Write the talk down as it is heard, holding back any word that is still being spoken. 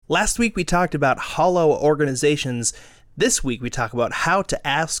Last week we talked about hollow organizations. This week we talk about how to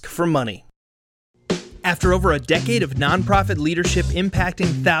ask for money. After over a decade of nonprofit leadership impacting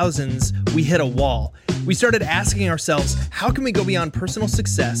thousands, we hit a wall. We started asking ourselves, how can we go beyond personal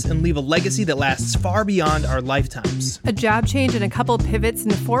success and leave a legacy that lasts far beyond our lifetimes? A job change and a couple pivots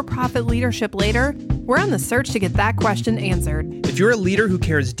into for-profit leadership later, we're on the search to get that question answered. If you're a leader who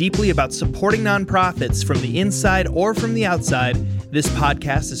cares deeply about supporting nonprofits from the inside or from the outside, this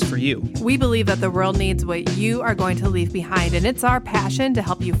podcast is for you. We believe that the world needs what you are going to leave behind, and it's our passion to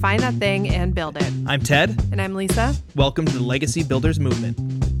help you find that thing and build it. I'm Ted. And I'm Lisa. Welcome to the Legacy Builders Movement.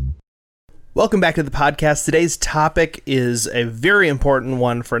 Welcome back to the podcast. Today's topic is a very important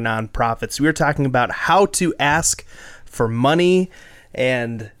one for nonprofits. We're talking about how to ask for money,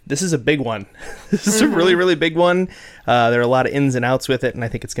 and this is a big one. This is a really, really big one. There are a lot of ins and outs with it, and I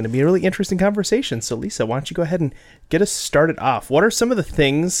think it's going to be a really interesting conversation. So, Lisa, why don't you go ahead and get us started off? What are some of the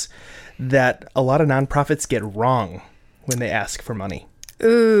things that a lot of nonprofits get wrong when they ask for money?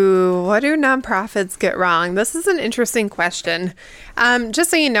 Ooh, what do nonprofits get wrong? This is an interesting question.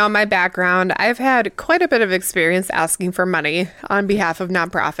 Just so you know, my background, I've had quite a bit of experience asking for money on behalf of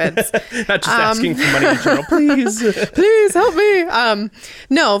nonprofits. Not just asking for money in general, please. Please help me.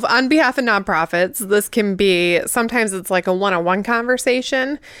 No, on behalf of nonprofits, this can be, sometimes it's like a one-on-one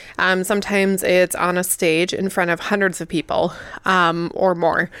conversation. Sometimes it's on a stage in front of hundreds of people or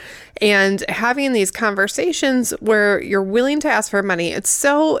more. And having these conversations where you're willing to ask for money, it's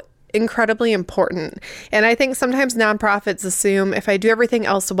so incredibly important. And I think sometimes nonprofits assume if I do everything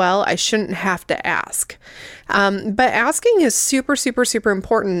else well, I shouldn't have to ask. But asking is super, super, super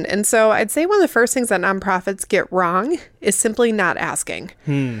important. And so I'd say one of the first things that nonprofits get wrong is simply not asking.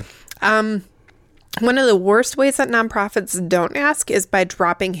 One of the worst ways that nonprofits don't ask is by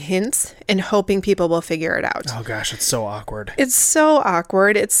dropping hints and hoping people will figure it out. Oh gosh, it's so awkward. It's so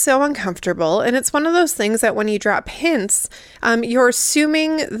awkward. It's so uncomfortable. And it's one of those things that when you drop hints, you're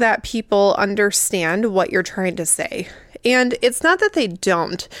assuming that people understand what you're trying to say. And it's not that they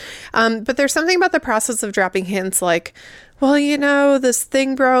don't, but there's something about the process of dropping hints like, well, you know, this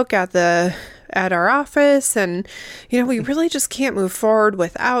thing broke at our office and, you know, we really just can't move forward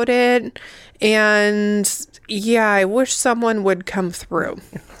without it. And yeah, I wish someone would come through.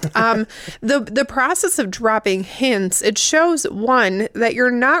 The process of dropping hints, it shows, one, that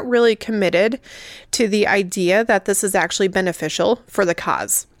you're not really committed to the idea that this is actually beneficial for the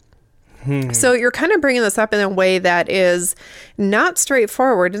cause. So you're kind of bringing this up in a way that is not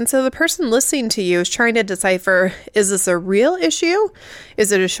straightforward. And so the person listening to you is trying to decipher, is this a real issue?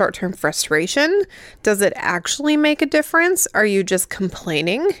 Is it a short-term frustration? Does it actually make a difference? Are you just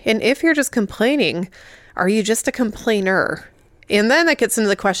complaining? And if you're just complaining, are you just a complainer? And then that gets into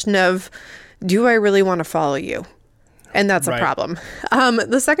the question of, do I really want to follow you? And that's a problem.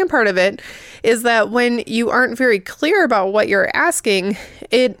 The second part of it is that when you aren't very clear about what you're asking,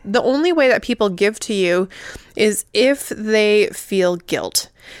 the only way that people give to you is if they feel guilt.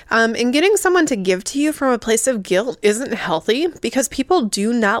 And getting someone to give to you from a place of guilt isn't healthy because people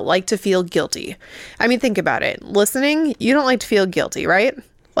do not like to feel guilty. I mean, think about it. Listening, you don't like to feel guilty, right?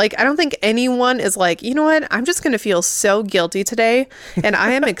 Like, I don't think anyone is like, you know what, I'm just going to feel so guilty today, and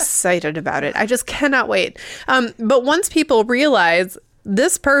I am excited about it. I just cannot wait. But once people realize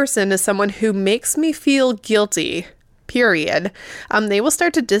this person is someone who makes me feel guilty, period, they will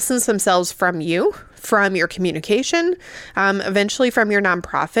start to distance themselves from you, from your communication, eventually from your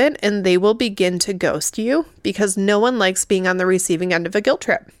nonprofit, and they will begin to ghost you because no one likes being on the receiving end of a guilt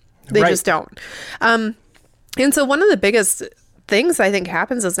trip. They just don't. And so one of the biggest things I think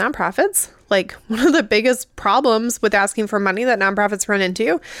happens as nonprofits, like one of the biggest problems with asking for money that nonprofits run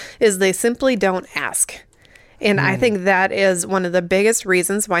into is they simply don't ask. And I think that is one of the biggest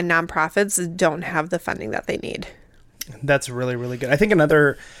reasons why nonprofits don't have the funding that they need. That's really, really good. I think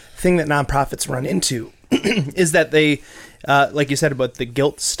another thing that nonprofits run into is that they, like you said about the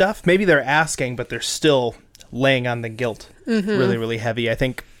guilt stuff, maybe they're asking, but they're still laying on the guilt really, really heavy. I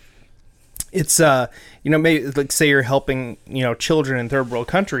think it's, maybe like say you're helping, children in third world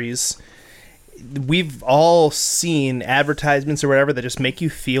countries. We've all seen advertisements or whatever that just make you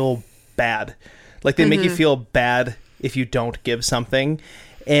feel bad. Like they make you feel bad if you don't give something.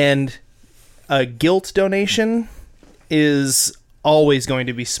 And a guilt donation is always going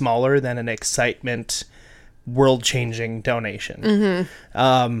to be smaller than an excitement, world-changing donation.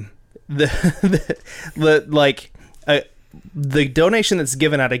 The donation that's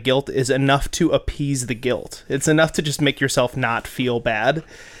given out of guilt is enough to appease the guilt. It's enough to just make yourself not feel bad.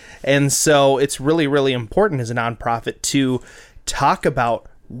 And so it's really, really important as a nonprofit to talk about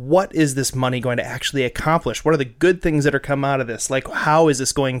what is this money going to actually accomplish? What are the good things that are come out of this? Like, how is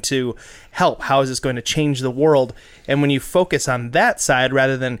this going to help? How is this going to change the world? And when you focus on that side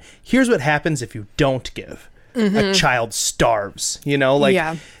rather than, here's what happens if you don't give. A child starves,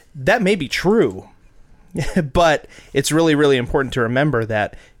 that may be true. But it's really, really important to remember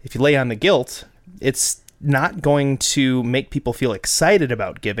that if you lay on the guilt, it's not going to make people feel excited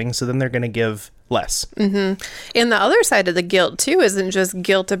about giving, so then they're going to give less. And the other side of the guilt, too, isn't just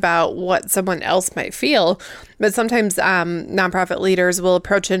guilt about what someone else might feel, but sometimes nonprofit leaders will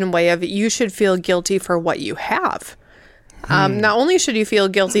approach it in a way of, you should feel guilty for what you have. Not only should you feel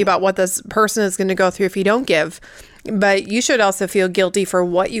guilty about what this person is going to go through if you don't give, but you should also feel guilty for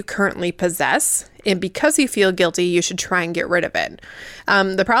what you currently possess. And because you feel guilty, you should try and get rid of it.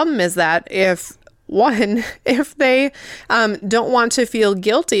 The problem is that if they don't want to feel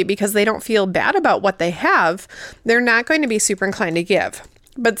guilty because they don't feel bad about what they have, they're not going to be super inclined to give.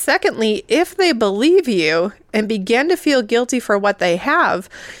 But secondly, if they believe you and begin to feel guilty for what they have,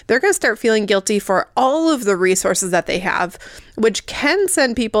 they're going to start feeling guilty for all of the resources that they have, which can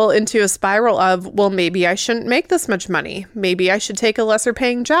send people into a spiral of, well, maybe I shouldn't make this much money. Maybe I should take a lesser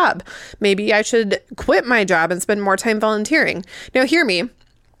paying job. Maybe I should quit my job and spend more time volunteering. Now, hear me.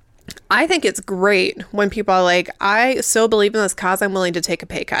 I think it's great when people are like, I so believe in this cause, I'm willing to take a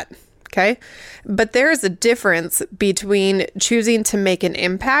pay cut. Okay. But there is a difference between choosing to make an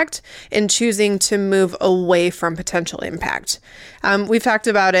impact and choosing to move away from potential impact. We've talked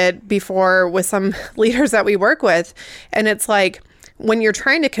about it before with some leaders that we work with. And it's like, when you're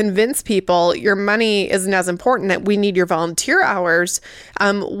trying to convince people your money isn't as important, that we need your volunteer hours,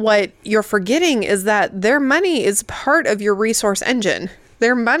 what you're forgetting is that their money is part of your resource engine.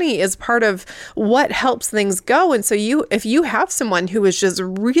 Their money is part of what helps things go. And so if you have someone who is just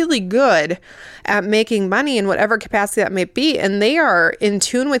really good at making money in whatever capacity that may be, and they are in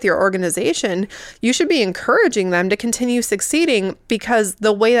tune with your organization, you should be encouraging them to continue succeeding, because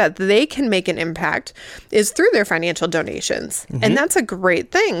the way that they can make an impact is through their financial donations. And that's a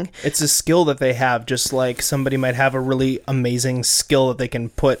great thing. It's a skill that they have, just like somebody might have a really amazing skill that they can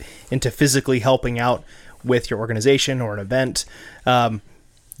put into physically helping out with your organization or an event.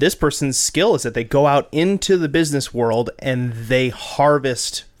 This person's skill is that they go out into the business world and they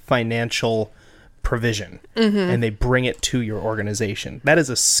harvest financial provision and they bring it to your organization. That is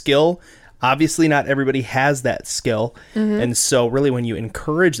a skill. Obviously, not everybody has that skill. And so really when you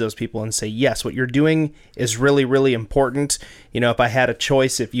encourage those people and say, yes, what you're doing is really, really important.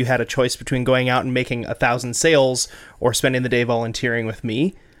 If you had a choice between going out and making 1,000 sales or spending the day volunteering with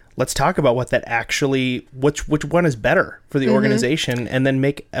me, let's talk about what that actually, which one is better for the organization, and then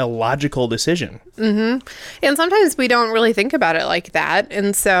make a logical decision. And sometimes we don't really think about it like that.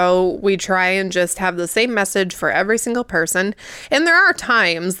 And so we try and just have the same message for every single person. And there are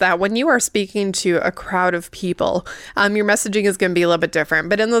times that when you are speaking to a crowd of people, your messaging is going to be a little bit different.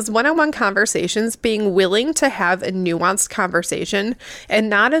 But in those one-on-one conversations, being willing to have a nuanced conversation and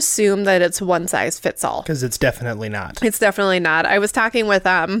not assume that it's one size fits all. Because it's definitely not. It's definitely not. I was talking with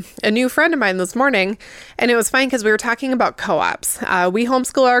a new friend of mine this morning, and it was funny because we were talking about co-ops. We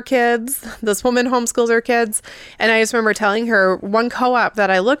homeschool our kids. This woman homeschools her kids. And I just remember telling her one co-op that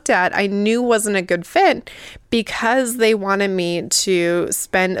I looked at, I knew wasn't a good fit because they wanted me to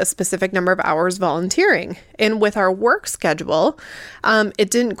spend a specific number of hours volunteering. And with our work schedule, it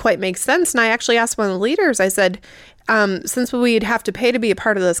didn't quite make sense. And I actually asked one of the leaders, I said, since we'd have to pay to be a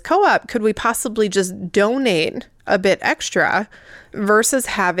part of this co-op, could we possibly just donate a bit extra versus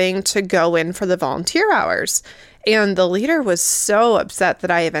having to go in for the volunteer hours? And the leader was so upset that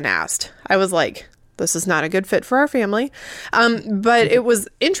I even asked. I was like, this is not a good fit for our family. But it was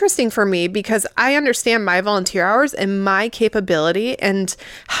interesting for me because I understand my volunteer hours and my capability and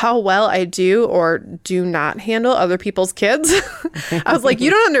how well I do or do not handle other people's kids. I was like,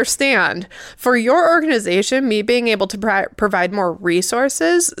 you don't understand. For your organization, me being able to provide more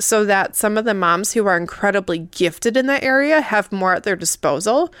resources so that some of the moms who are incredibly gifted in that area have more at their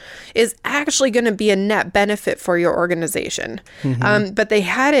disposal is actually going to be a net benefit for your organization. But they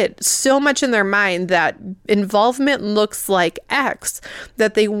had it so much in their mind that involvement looks like X,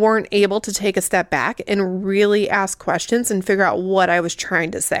 that they weren't able to take a step back and really ask questions and figure out what I was trying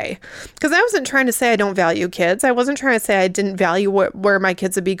to say. Because I wasn't trying to say I don't value kids. I wasn't trying to say I didn't value where my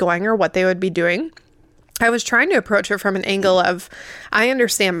kids would be going or what they would be doing. I was trying to approach it from an angle of, I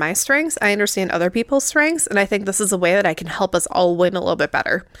understand my strengths, I understand other people's strengths, and I think this is a way that I can help us all win a little bit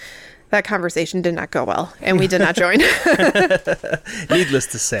better. That conversation did not go well, and we did not join. Needless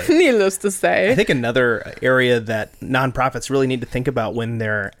to say. Needless to say. I think another area that nonprofits really need to think about when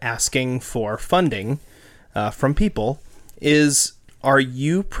they're asking for funding from people is are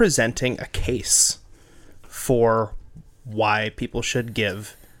you presenting a case for why people should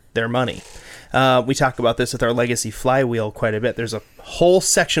give their money? We talk about this with our Legacy Flywheel quite a bit. There's a whole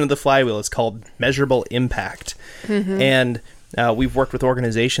section of the Flywheel. It's called Measurable Impact. And we've worked with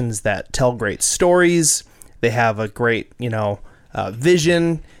organizations that tell great stories. They have a great,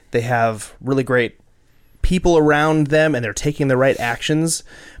 vision. They have really great people around them, and they're taking the right actions,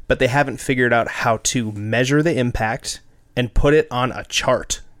 but they haven't figured out how to measure the impact and put it on a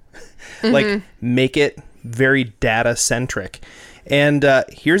chart. Like, make it very data centric. And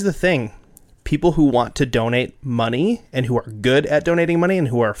here's the thing. People who want to donate money and who are good at donating money and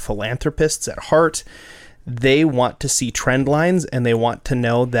who are philanthropists at heart, they want to see trend lines, and they want to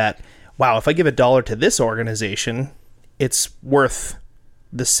know that, wow, if I give $1 to this organization, it's worth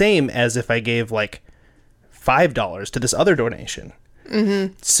the same as if I gave like $5 to this other donation.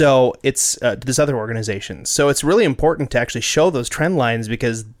 So it's this other organization. So it's really important to actually show those trend lines,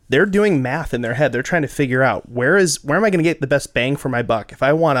 because they're doing math in their head. They're trying to figure out where am I going to get the best bang for my buck? If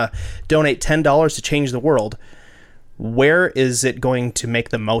I want to donate $10 to change the world, where is it going to make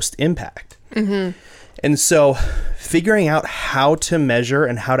the most impact? And so figuring out how to measure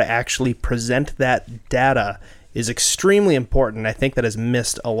and how to actually present that data is extremely important. I think that is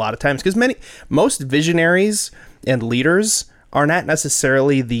missed a lot of times, because most visionaries and leaders are not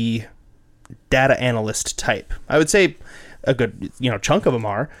necessarily the data analyst type. I would say a good chunk of them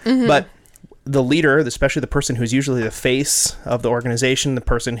are, but the leader, especially the person who's usually the face of the organization, the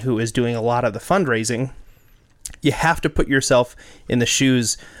person who is doing a lot of the fundraising, you have to put yourself in the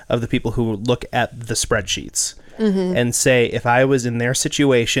shoes of the people who look at the spreadsheets and say, if I was in their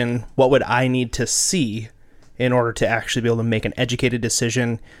situation, what would I need to see in order to actually be able to make an educated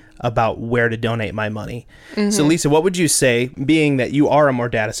decision about where to donate my money? So Lisa, what would you say, being that you are a more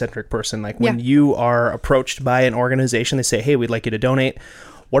data-centric person, like when you are approached by an organization, they say, hey, we'd like you to donate,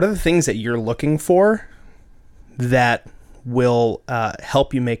 what are the things that you're looking for that will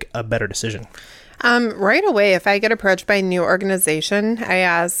help you make a better decision? Right away, if I get approached by a new organization, I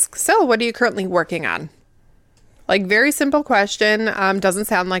ask, so what are you currently working on? Like, very simple question, doesn't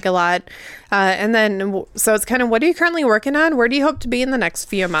sound like a lot. And then, so it's kind of, what are you currently working on? Where do you hope to be in the next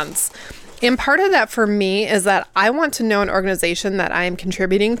few months? And part of that for me is that I want to know an organization that I am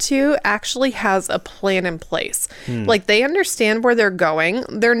contributing to actually has a plan in place. Like, they understand where they're going.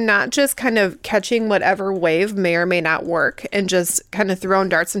 They're not just kind of catching whatever wave may or may not work and just kind of throwing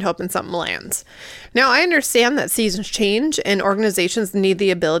darts and hoping something lands. Now, I understand that seasons change and organizations need the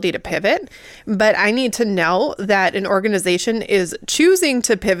ability to pivot, but I need to know that an organization is choosing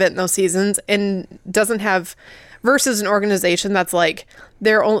to pivot in those seasons and doesn't have, versus an organization that's like,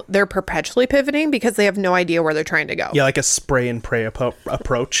 they're perpetually pivoting because they have no idea where they're trying to go. Yeah, like a spray and pray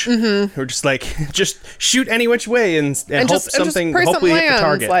approach. Or just like, just shoot any which way and hope something, hopefully hit the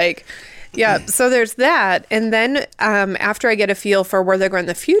target. Like, yeah, so there's that. And then after I get a feel for where they're going in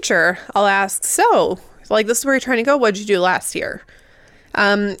the future, I'll ask, so, like, this is where you're trying to go. What did you do last year?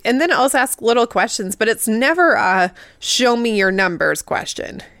 And then I'll also ask little questions, but it's never a show me your numbers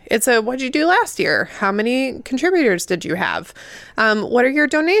question. It's a, what'd you do last year? How many contributors did you have? What are your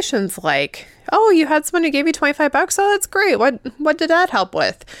donations like? Oh, you had someone who gave you $25. Oh, that's great. What did that help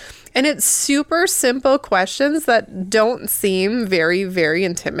with? And it's super simple questions that don't seem very, very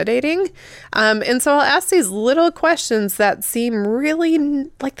intimidating. And so I'll ask these little questions that seem really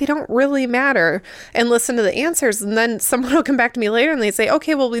like they don't really matter and listen to the answers. And then someone will come back to me later and they say,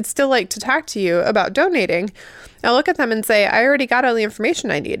 okay, well, we'd still like to talk to you about donating. I'll look at them and say, I already got all the information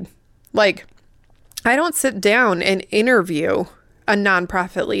I need. Like, I don't sit down and interview a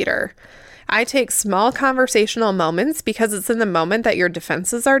nonprofit leader. I take small conversational moments because it's in the moment that your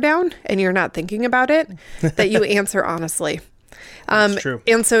defenses are down and you're not thinking about it, that you answer honestly. That's true.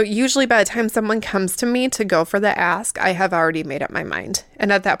 And so usually by the time someone comes to me to go for the ask, I have already made up my mind.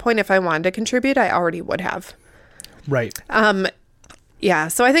 And at that point, if I wanted to contribute, I already would have. Right. Yeah.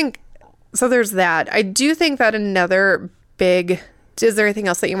 So I think, so there's that. I do think that another big, is there anything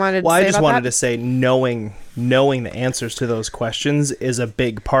else that you wanted to say about that? Well, I just wanted to say knowing the answers to those questions is a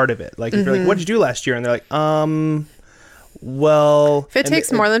big part of it. Like, if you're like, what did you do last year? And they're like, well... If it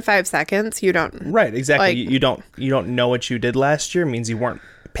takes more than 5 seconds, you don't... Right, exactly. Like, you don't know what you did last year. It means you weren't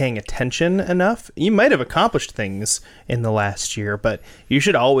paying attention enough. You might have accomplished things in the last year, but you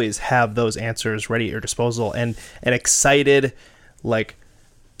should always have those answers ready at your disposal and an excited, like,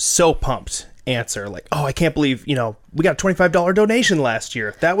 so pumped answer, like, oh, I can't believe, we got a $25 donation last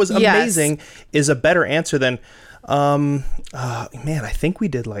year. That was amazing. Yes. Is a better answer than, Man, I think we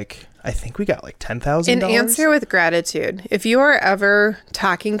got like $10,000. An answer with gratitude. If you are ever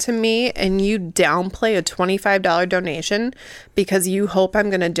talking to me and you downplay a $25 donation because you hope I'm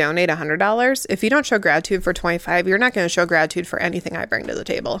going to donate $100, if you don't show gratitude for 25, you're not going to show gratitude for anything I bring to the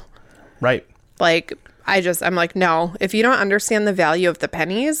table. Right. Like, I'm like, no, if you don't understand the value of the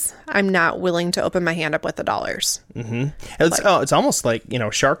pennies, I'm not willing to open my hand up with the dollars. Mm-hmm. It's almost like,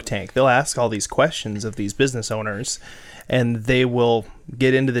 Shark Tank. They'll ask all these questions of these business owners, and they will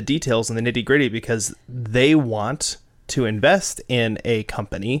get into the details and the nitty gritty because they want to invest in a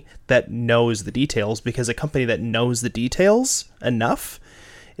company that knows the details, because a company that knows the details enough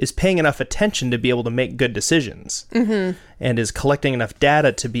is paying enough attention to be able to make good decisions, mm-hmm. and is collecting enough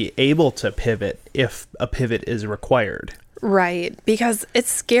data to be able to pivot if a pivot is required. Right. Because it's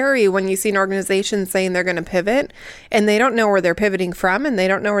scary when you see an organization saying they're going to pivot and they don't know where they're pivoting from and they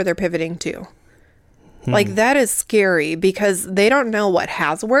don't know where they're pivoting to. Like, that is scary because they don't know what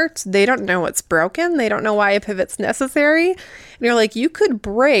has worked. They don't know what's broken. They don't know why a pivot's necessary. And you're like, you could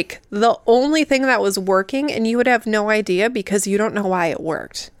break the only thing that was working and you would have no idea because you don't know why it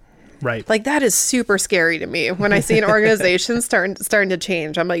worked. Right. Like, that is super scary to me when I see an organization starting to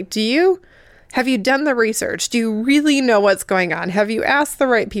change. I'm like, have you done the research? Do you really know what's going on? Have you asked the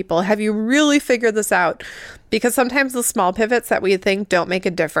right people? Have you really figured this out? Because sometimes the small pivots that we think don't make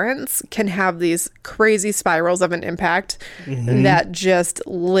a difference can have these crazy spirals of an impact, mm-hmm. that just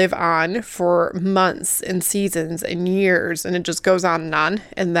live on for months and seasons and years, and it just goes on and on.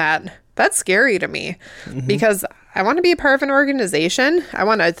 And that's scary to me, mm-hmm. because I want to be a part of an organization. I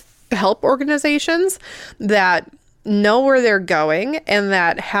want to help organizations that know where they're going and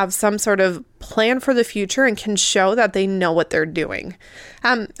that have some sort of plan for the future and can show that they know what they're doing.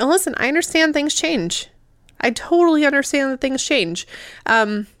 And listen, I understand things change. I totally understand that things change.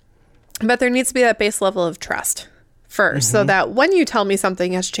 But there needs to be that base level of trust first, mm-hmm. so that when you tell me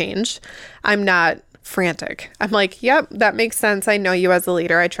something has changed, I'm not frantic. I'm like, yep, that makes sense. I know you as a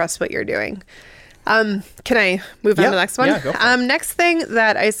leader. I trust what you're doing. Can I move on to the next one? Yeah, go for it. Next thing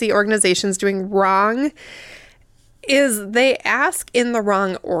that I see organizations doing wrong is they ask in the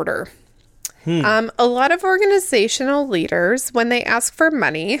wrong order. A lot of organizational leaders, when they ask for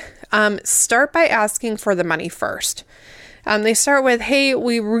money, start by asking for the money first. They start with, hey,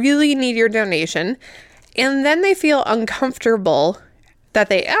 we really need your donation. And then they feel uncomfortable that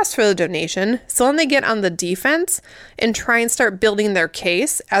they asked for the donation. So then they get on the defense and try and start building their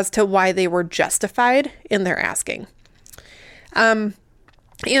case as to why they were justified in their asking.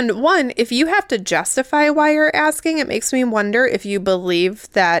 And one, if you have to justify why you're asking, it makes me wonder if you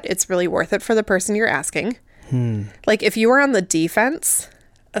believe that it's really worth it for the person you're asking. Like, if you were on the defense,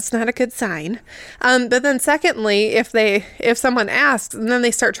 that's not a good sign. But then secondly, if someone asks and then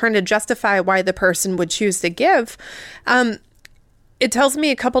they start trying to justify why the person would choose to give, it tells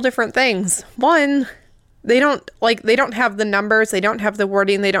me a couple different things. One, they don't have the numbers, they don't have the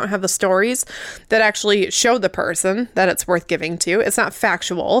wording, they don't have the stories that actually show the person that it's worth giving to. It's not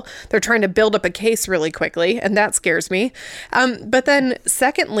factual. They're trying to build up a case really quickly, and that scares me. But then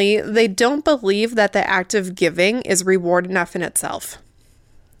secondly, they don't believe that the act of giving is reward enough in itself.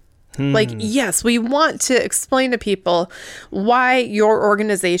 Like, yes, we want to explain to people why your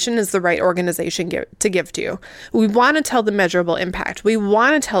organization is the right organization to give to. We want to tell the measurable impact. We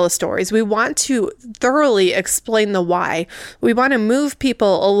want to tell the stories. We want to thoroughly explain the why. We want to move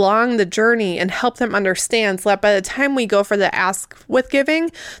people along the journey and help them understand so that by the time we go for the ask with giving,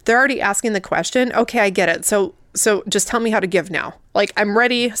 they're already asking the question, okay, I get it. So just tell me how to give now. Like, I'm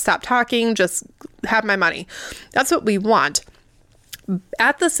ready. Stop talking. Just have my money. That's what we want.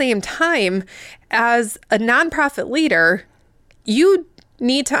 At the same time, as a nonprofit leader, you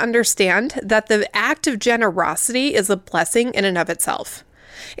need to understand that the act of generosity is a blessing in and of itself.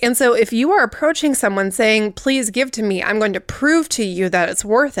 And so if you are approaching someone saying, please give to me, I'm going to prove to you that it's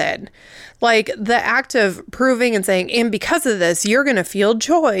worth it. Like, the act of proving and saying, and because of this, you're going to feel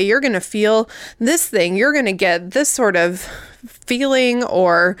joy. You're going to feel this thing. You're going to get this sort of feeling,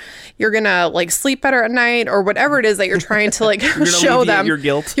 or you're going to like sleep better at night, or whatever it is that you're trying to like show them. Your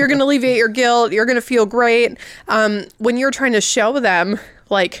guilt. You're going to alleviate your guilt. You're going to feel great. When you're trying to show them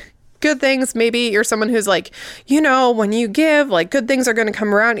like good things, maybe you're someone who's like, when you give, like, good things are going to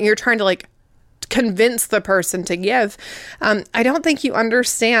come around, and you're trying to like convince the person to give. I don't think you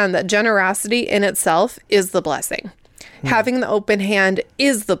understand that generosity in itself is the blessing. Having the open hand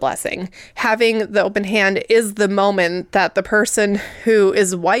is the blessing. Having the open hand is the moment that the person who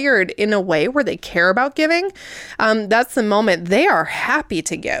is wired in a way where they care about giving, that's the moment they are happy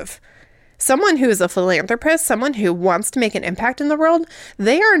to give. Someone who is a philanthropist, someone who wants to make an impact in the world,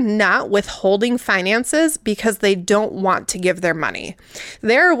 they are not withholding finances because they don't want to give their money.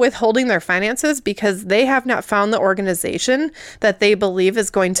 They're withholding their finances because they have not found the organization that they believe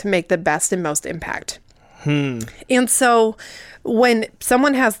is going to make the best and most impact. And so when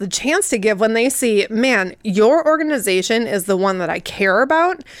someone has the chance to give, when they see, man, your organization is the one that I care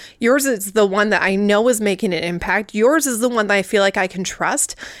about, yours is the one that I know is making an impact, yours is the one that I feel like I can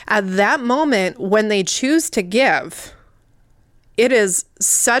trust, at that moment when they choose to give, it is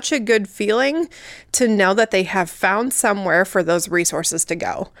such a good feeling to know that they have found somewhere for those resources to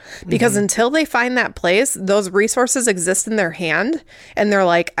go. Because until they find that place, those resources exist in their hand and they're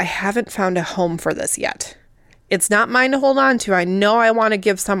like, I haven't found a home for this yet. It's not mine to hold on to. I know I want to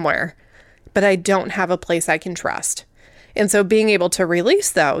give somewhere, but I don't have a place I can trust. And so being able to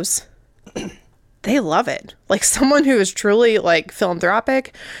release those, they love it. Like someone who is truly like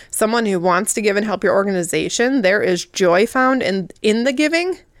philanthropic, someone who wants to give and help your organization, there is joy found in the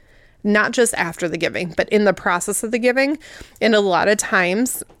giving, not just after the giving, but in the process of the giving. And a lot of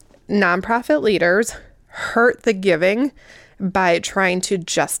times, nonprofit leaders hurt the giving by trying to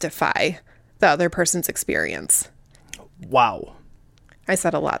justify the other person's experience. Wow. I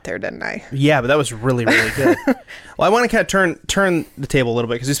said a lot there, didn't I? Yeah, but that was really, really good. Well, I want to kind of turn the table a little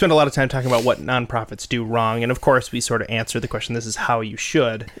bit because we spend a lot of time talking about what nonprofits do wrong. And of course, we sort of answer the question, this is how you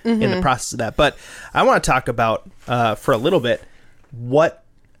should in the process of that. But I want to talk about, for a little bit, what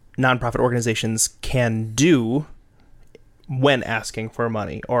nonprofit organizations can do when asking for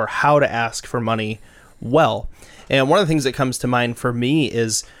money or how to ask for money well. And one of the things that comes to mind for me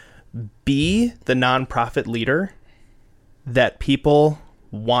is be the nonprofit leader that people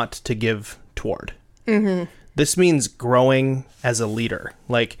want to give toward. This means growing as a leader,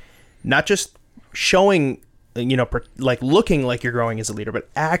 like not just showing, like looking like you're growing as a leader, but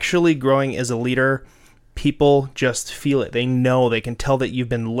actually growing as a leader. People just feel it. They know, they can tell that you've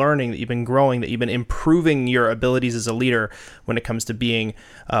been learning, that you've been growing, that you've been improving your abilities as a leader when it comes to being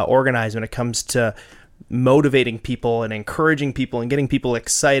organized, when it comes to motivating people and encouraging people and getting people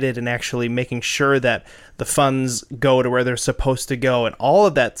excited and actually making sure that the funds go to where they're supposed to go and all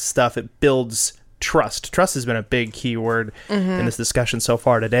of that stuff. It builds trust. Trust has been a big key word in this discussion so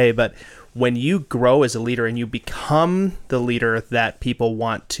far today. But when you grow as a leader and you become the leader that people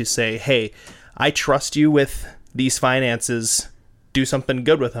want to say, hey, I trust you with these finances, do something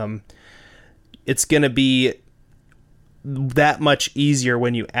good with them, it's going to be that much easier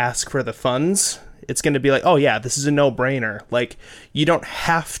when you ask for the funds. It's going to be like, oh yeah, this is a no-brainer. Like, you don't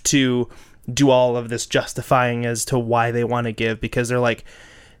have to do all of this justifying as to why they want to give because they're like,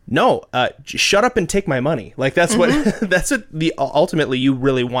 no, shut up and take my money. Like that's what ultimately you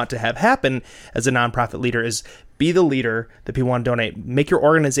really want to have happen as a nonprofit leader is be the leader that people want to donate. Make your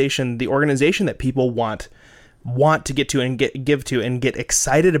organization the organization that people want to get to and give to and get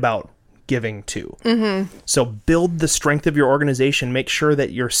excited about giving to. So build the strength of your organization. Make sure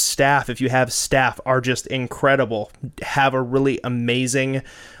that your staff, if you have staff, are just incredible. Have a really amazing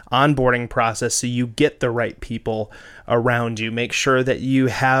onboarding process so you get the right people around you. Make sure that you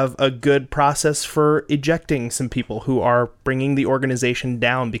have a good process for ejecting some people who are bringing the organization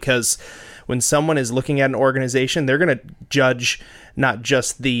down, because when someone is looking at an organization, they're going to judge not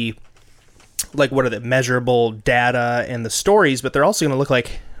just the, like, what are the measurable data and the stories, but they're also going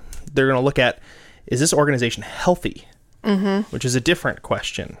to look at, is this organization healthy? Which is a different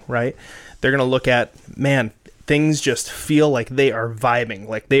question, right? They're going to look at, man, things just feel like they are vibing,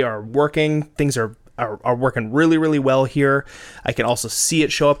 like they are working. Things are working really, really well here. I can also see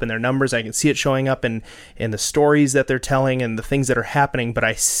it show up in their numbers. I can see it showing up in the stories that they're telling and the things that are happening, but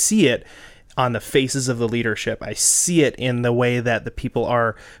I see it on the faces of the leadership. I see it in the way that the people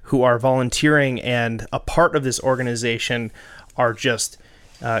who are volunteering and a part of this organization are just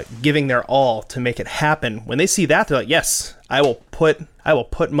giving their all to make it happen. When they see that, they're like, yes, I will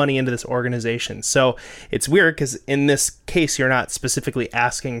put money into this organization. So it's weird because in this case, you're not specifically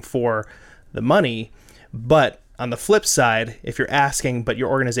asking for the money, but on the flip side, if you're asking, but your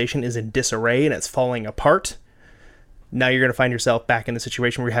organization is in disarray and it's falling apart, now you're going to find yourself back in the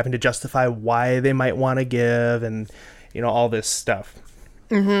situation where you're having to justify why they might want to give and, all this stuff.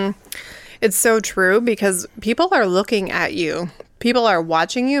 It's so true because people are looking at you. People are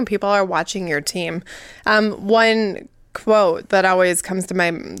watching you and people are watching your team. One quote that always comes to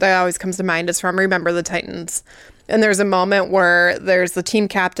mind is from Remember the Titans. And there's a moment where there's the team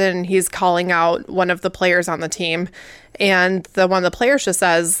captain and he's calling out one of the players on the team. And one of the players just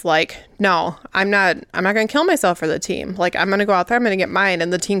says, like, no, I'm not going to kill myself for the team. Like, I'm going to go out there, I'm going to get mine.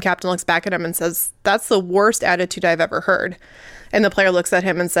 And the team captain looks back at him and says, that's the worst attitude I've ever heard. And the player looks at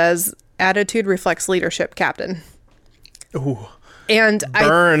him and says, attitude reflects leadership, Captain. Ooh. And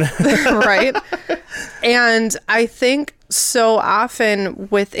Burn. right? And I think so often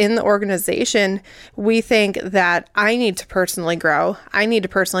within the organization, we think that I need to personally grow. I need to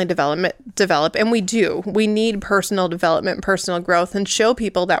personally develop. And we do. We need personal development, personal growth, and show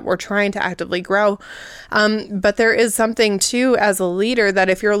people that we're trying to actively grow. But there is something too, as a leader, that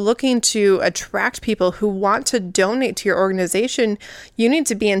if you're looking to attract people who want to donate to your organization, you need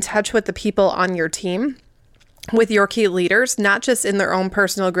to be in touch with the people on your team, with your key leaders, not just in their own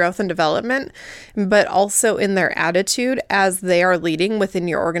personal growth and development, but also in their attitude as they are leading within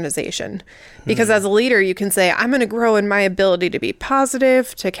your organization. Because as a leader, you can say, I'm going to grow in my ability to be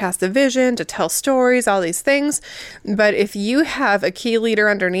positive, to cast a vision, to tell stories, all these things. But if you have a key leader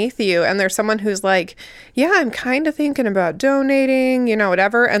underneath you and there's someone who's like, yeah, I'm kind of thinking about donating,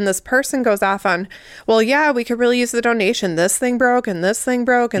 whatever. And this person goes off on, well, yeah, we could really use the donation. This thing broke and this thing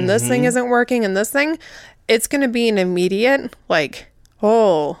broke and this thing isn't working and this thing. It's going to be an immediate, like,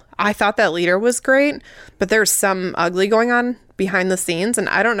 oh, I thought that leader was great, but there's some ugly going on behind the scenes, and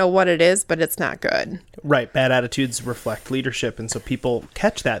I don't know what it is, but it's not good. Right. Bad attitudes reflect leadership, and so people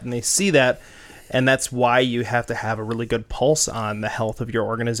catch that and they see that, and that's why you have to have a really good pulse on the health of your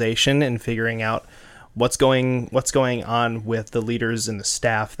organization and figuring out what's going on with the leaders and the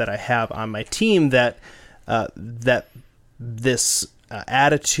staff that I have on my team that this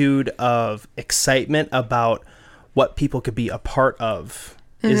attitude of excitement about what people could be a part of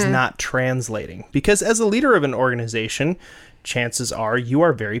is not translating. Because as a leader of an organization, chances are you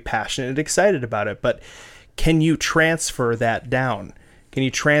are very passionate and excited about it. But can you transfer that down? Can you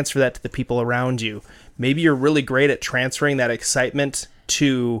transfer that to the people around you? Maybe you're really great at transferring that excitement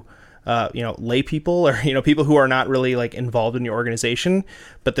to lay people or, people who are not really like involved in your organization,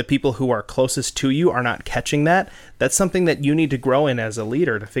 but the people who are closest to you are not catching that. That's something that you need to grow in as a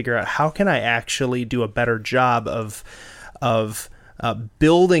leader to figure out, how can I actually do a better job of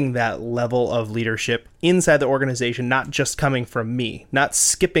building that level of leadership inside the organization, not just coming from me, not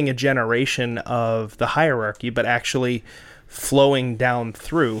skipping a generation of the hierarchy, but actually flowing down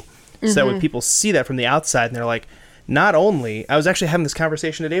through. So that when people see that from the outside and they're like, not only, I was actually having this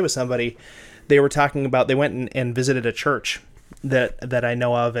conversation today with somebody. They were talking about, they went and visited a church that I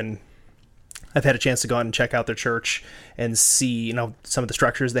know of, and I've had a chance to go out and check out their church and see, some of the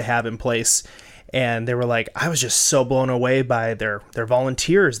structures they have in place. And they were like, I was just so blown away by their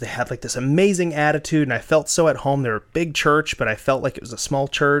volunteers. They had like this amazing attitude, and I felt so at home. They're a big church, but I felt like it was a small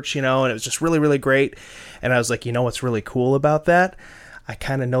church, and it was just really, really great. And I was like, what's really cool about that? I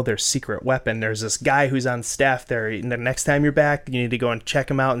kind of know their secret weapon. There's this guy who's on staff there, and the next time you're back, you need to go and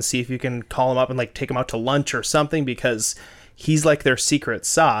check him out and see if you can call him up and like take him out to lunch or something, because he's like their secret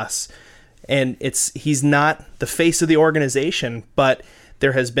sauce. And he's not the face of the organization, but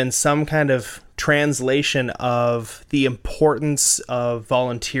there has been some kind of translation of the importance of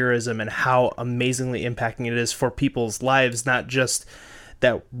volunteerism and how amazingly impacting it is for people's lives, not just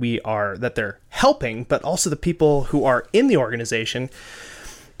that they're helping, but also the people who are in the organization.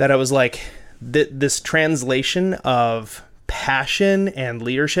 That I was like, this translation of passion and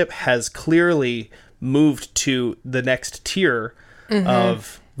leadership has clearly moved to the next tier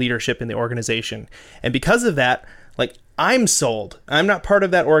of leadership in the organization. And because of that, like, I'm sold. I'm not part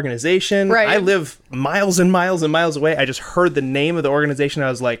of that organization. Right. I live miles and miles and miles away. I just heard the name of the organization. I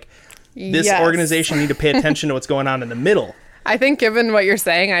was like, this organization need to pay attention to what's going on in the middle. I think given what you're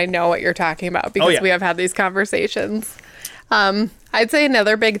saying, I know what you're talking about, because we have had these conversations. I'd say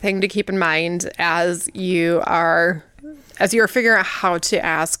another big thing to keep in mind as you're figuring out how to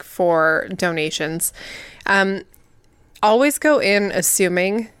ask for donations, always go in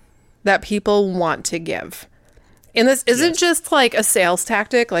assuming that people want to give. And this isn't just like a sales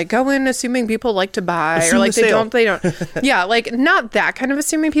tactic, like go in assuming people like to buy, Assume or like the sale. they don't. Yeah, like not that kind of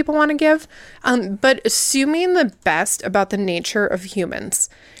assuming people want to give, but assuming the best about the nature of humans,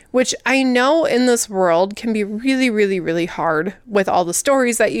 which I know in this world can be really, really, really hard with all the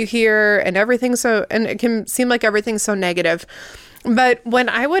stories that you hear and everything. And it can seem like everything's so negative. But when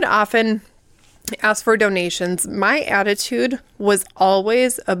I would often ask for donations, my attitude was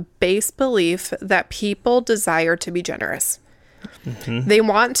always a base belief that people desire to be generous. They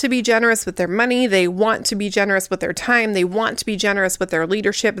want to be generous with their money. They want to be generous with their time. They want to be generous with their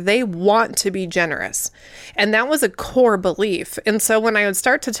leadership. They want to be generous. And that was a core belief. And so when I would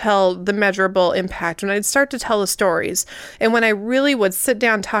start to tell the measurable impact, when I'd start to tell the stories, and when I really would sit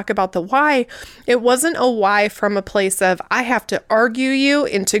down and talk about the why, it wasn't a why from a place of, I have to argue you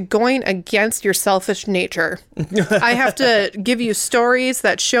into going against your selfish nature. I have to give you stories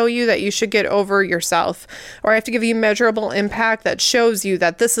that show you that you should get over yourself, or I have to give you measurable impact fact that shows you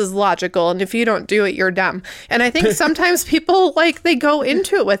that this is logical, and if you don't do it, you're dumb. And I think sometimes people, like, they go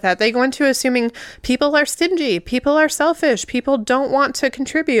into it with that. They go into assuming people are stingy, people are selfish, people don't want to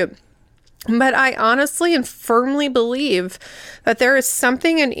contribute. But I honestly and firmly believe that there is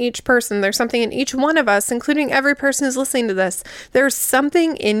something in each person. There's something in each one of us, including every person who's listening to this. There's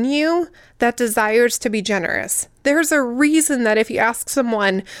something in you that desires to be generous. There's a reason that if you ask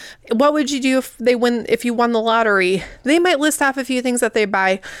someone, what would you do if you won the lottery? They might list off a few things that they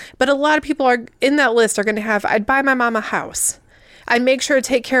buy, but a lot of people are in that list are going to have, I'd buy my mom a house. I'd make sure to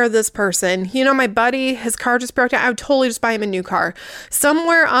take care of this person. You know, my buddy, his car just broke down. I would totally just buy him a new car.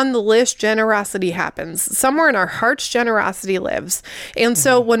 Somewhere on the list, generosity happens. Somewhere in our hearts, generosity lives. And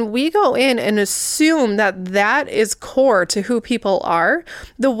so when we go in and assume that that is core to who people are,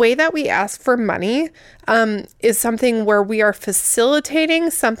 the way that we ask for money is something where we are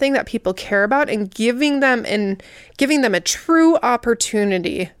facilitating something that people care about and giving them a true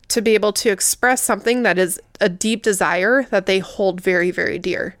opportunity to be able to express something that is a deep desire that they hold very, very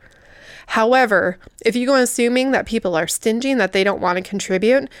dear. However, if you go assuming that people are stingy and that they don't want to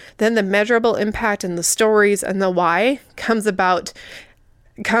contribute, then the measurable impact and the stories and the why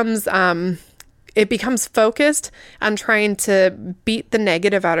it becomes focused on trying to beat the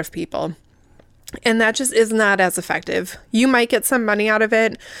negative out of people. And that just is not as effective. You might get some money out of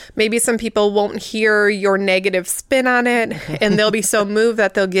it. Maybe some people won't hear your negative spin on it, and they'll be so moved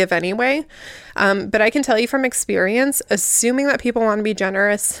that they'll give anyway. But I can tell you from experience, assuming that people want to be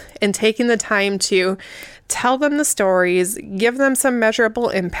generous and taking the time to tell them the stories, give them some measurable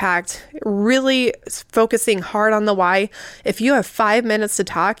impact, really focusing hard on the why. If you have 5 minutes to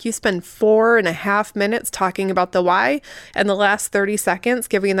talk, you spend 4.5 minutes talking about the why, and the last 30 seconds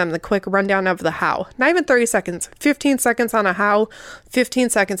giving them the quick rundown of the how. Not even 30 seconds, 15 seconds on a how, 15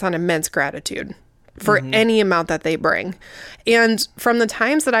 seconds on immense gratitude for any amount that they bring. And from the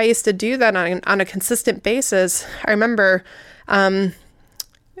times that I used to do that on a consistent basis, I remember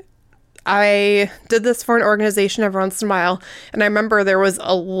I did this for an organization every once in a while, and I remember there was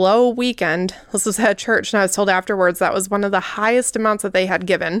a low weekend. This was at church, and I was told afterwards that was one of the highest amounts that they had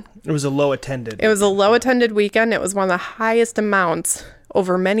given. It was a low attended. It was a low attended weekend. It was one of the highest amounts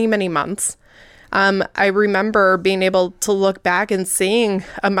over many, many months. I remember being able to look back and seeing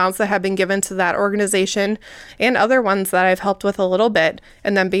amounts that had been given to that organization and other ones that I've helped with a little bit,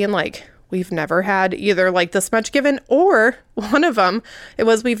 and then being like, we've never had either like this much given, or one of them, it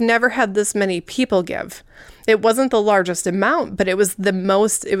was, we've never had this many people give. It wasn't the largest amount, but it was the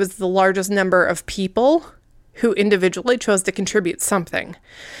largest number of people who individually chose to contribute something.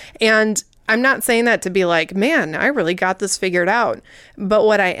 And I'm not saying that to be like, man, I really got this figured out. But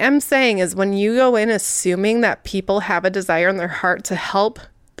what I am saying is when you go in assuming that people have a desire in their heart to help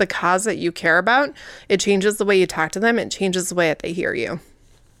the cause that you care about, it changes the way you talk to them. It changes the way that they hear you.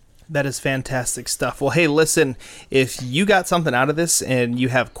 That is fantastic stuff. Well, hey, listen, if you got something out of this and you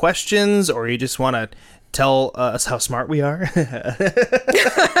have questions or you just want to tell us how smart we are.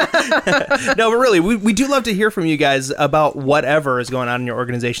 No, but really, we do love to hear from you guys about whatever is going on in your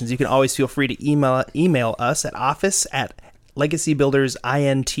organizations. You can always feel free to email us at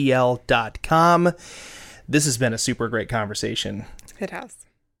office@legacybuildersintl.com. This has been a super great conversation. It has.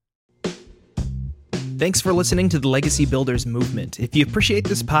 Thanks for listening to the Legacy Builders Movement. If you appreciate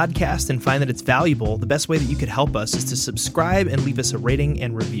this podcast and find that it's valuable, the best way that you could help us is to subscribe and leave us a rating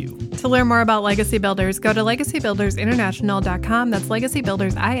and review. To learn more about Legacy Builders, go to legacybuildersinternational.com. That's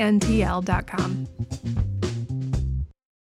legacybuildersintl.com.